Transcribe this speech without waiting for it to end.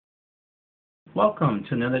Welcome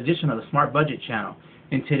to another edition of the Smart Budget channel.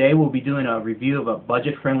 And today we'll be doing a review of a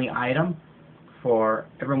budget-friendly item for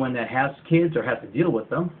everyone that has kids or has to deal with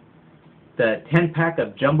them. The 10-pack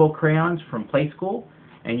of jumbo crayons from Playskool,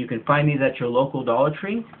 and you can find these at your local Dollar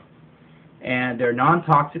Tree. And they're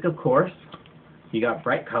non-toxic, of course. You got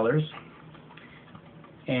bright colors,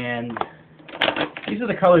 and these are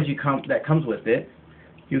the colors that comes with it.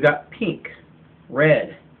 You got pink,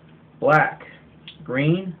 red, black,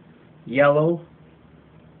 green, yellow,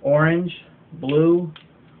 orange, blue,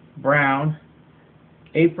 brown,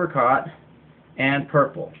 apricot, and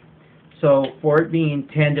purple. So for it being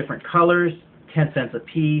 10 different colors, 10 cents a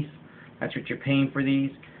piece, that's what you're paying for these.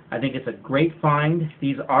 I think it's a great find.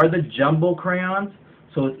 These are the jumbo crayons,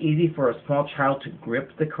 so it's easy for a small child to grip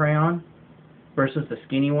the crayon versus the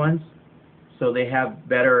skinny ones. So they have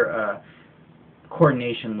better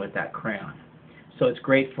coordination with that crayon. So it's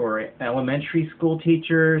great for elementary school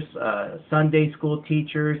teachers, Sunday school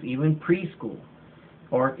teachers, even preschool,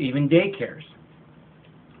 or even daycares.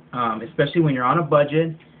 Especially when you're on a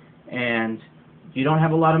budget and you don't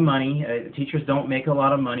have a lot of money. Teachers don't make a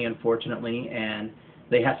lot of money, unfortunately, and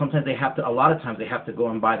a lot of times they have to go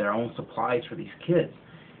and buy their own supplies for these kids.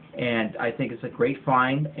 And I think it's a great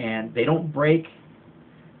find, and they don't break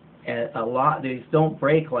a lot. They don't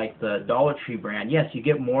break like the Dollar Tree brand. Yes, you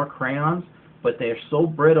get more crayons, but they're so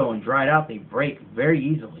brittle and dried out they break very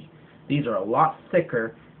easily. These are a lot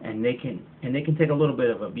thicker, and they can take a little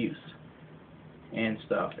bit of abuse and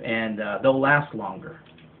stuff, and they'll last longer.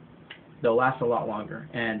 They'll last a lot longer.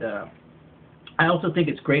 And I also think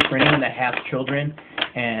it's great for anyone that has children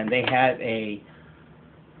and they have a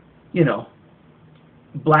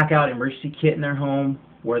blackout emergency kit in their home,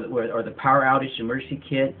 or the power outage emergency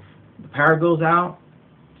kit. The power goes out,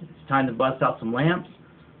 it's time to bust out some lamps,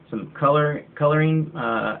 some coloring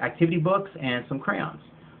activity books, and some crayons.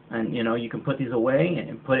 And you can put these away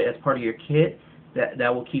and put it as part of your kit.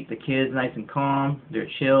 That will keep the kids nice and calm. They're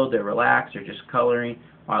chilled, they're relaxed, they're just coloring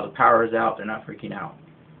while the power is out. They're not freaking out.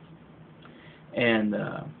 And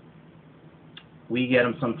we get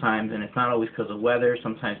them sometimes, and it's not always because of weather.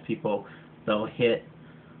 Sometimes they'll hit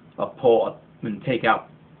a pole and take out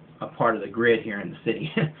a part of the grid here in the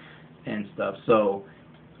city and stuff. So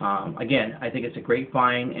again, I think it's a great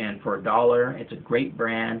find, and for $1, it's a great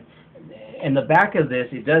brand. In the back of this,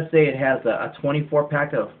 it does say it has a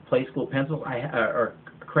 24-pack of Playskool pencils or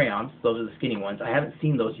crayons. Those are the skinny ones. I haven't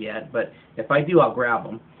seen those yet, but if I do, I'll grab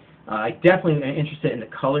them. I definitely am interested in the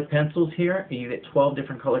colored pencils here. You get 12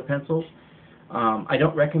 different colored pencils. I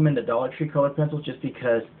don't recommend the Dollar Tree colored pencils just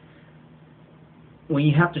because when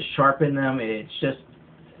you have to sharpen them, it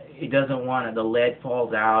doesn't want to, the lead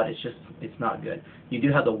falls out. It's not good. You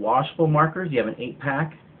do have the washable markers. You have an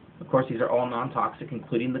 8-pack. Of course, these are all non-toxic,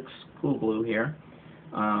 including the school glue here.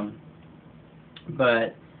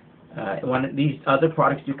 But when these other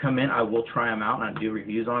products do come in, I will try them out and I'll do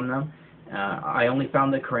reviews on them. I only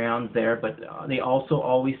found the crayons there, but they also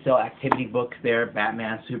always sell activity books there,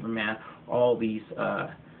 Batman, Superman, all these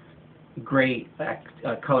great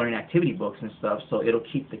coloring activity books and stuff, so it'll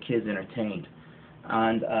keep the kids entertained.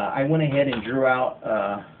 And I went ahead and drew out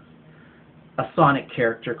a Sonic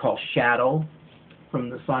character called Shadow from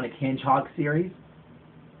the Sonic Hedgehog series.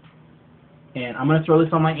 And I'm going to throw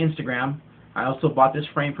this on my Instagram. I also bought this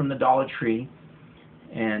frame from the Dollar Tree,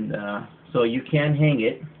 and so you can hang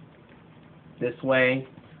it this way,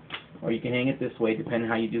 or you can hang it this way, depending on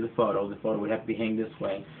how you do the photo. The photo would have to be hanged this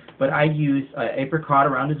way. But I use apricot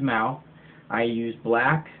around his mouth. I use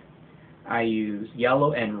black. I use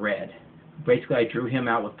yellow and red. Basically, I drew him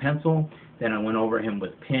out with pencil, then I went over him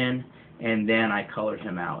with pen, and then I colored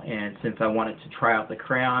him out. And since I wanted to try out the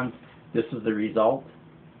crayons, this is the result.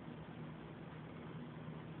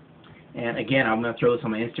 And again, I'm going to throw this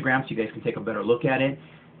on my Instagram so you guys can take a better look at it.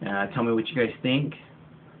 Tell me what you guys think.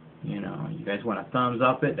 You guys want to thumbs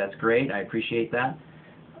up it, that's great. I appreciate that.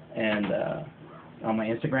 And on my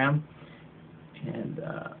Instagram. And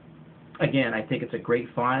again, I think it's a great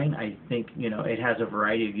find. I think it has a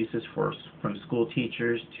variety of uses from school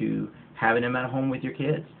teachers to having them at home with your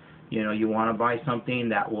kids. You want to buy something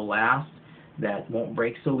that will last, that won't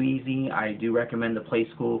break so easy. I do recommend the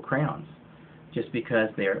Playskool crayons, just because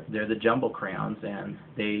they're the jumbo crayons and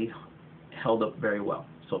they held up very well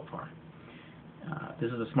so far.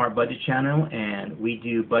 This is a Smart Budget channel, and we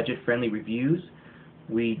do budget-friendly reviews.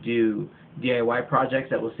 We do DIY projects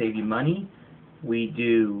that will save you money. We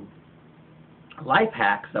do life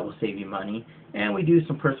hacks that will save you money, and we do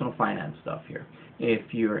some personal finance stuff here.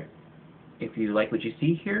 If you like what you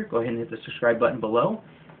see here, go ahead and hit the subscribe button below.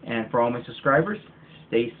 And for all my subscribers,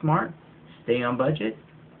 stay smart, stay on budget,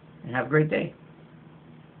 and have a great day.